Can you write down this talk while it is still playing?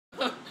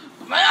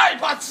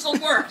iPod still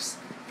works.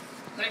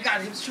 Thank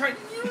God, he was trying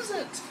to use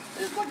it.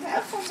 He was putting the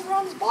headphones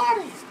around his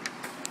body.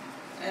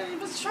 And he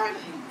was trying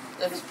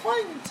to, it was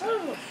playing it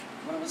too,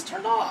 when it was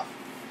turned off.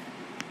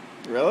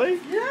 Really?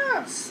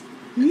 Yes.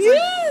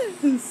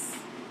 Yes.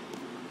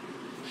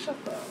 Shut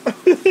up.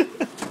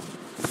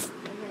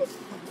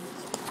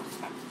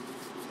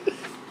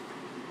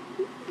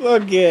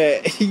 Look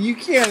at you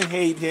can't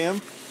hate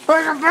him.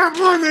 Like a bad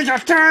boy in a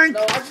tank.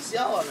 No, I just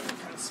yell at him and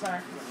kind of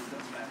smack him when he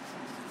does bad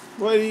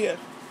things. What do you?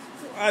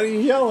 How do you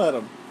yell at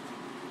him?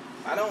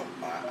 I don't.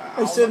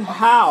 I said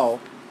how.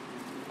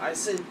 I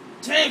said,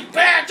 take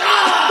back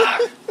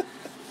dog!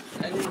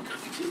 And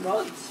he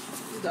runs.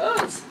 He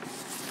does.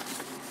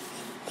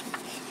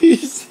 You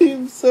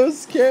seem so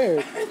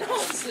scared. I know,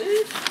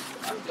 see?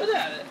 I'm good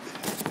at it.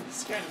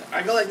 Scared.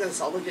 I go like this.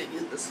 I'll look at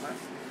you this time.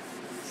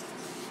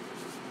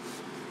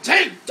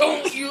 Take,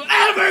 don't you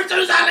ever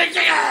do that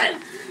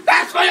again!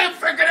 That's my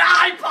freaking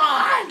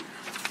iPod!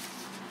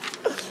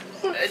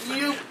 And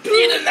you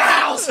beat in the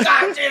house,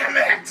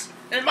 goddammit!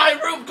 In my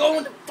room, go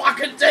into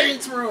fucking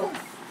Dane's room!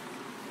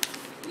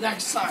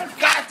 Next time.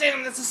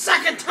 Goddamn, that's the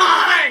second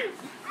time!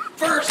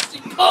 First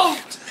you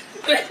poked,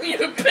 then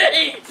you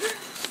beat!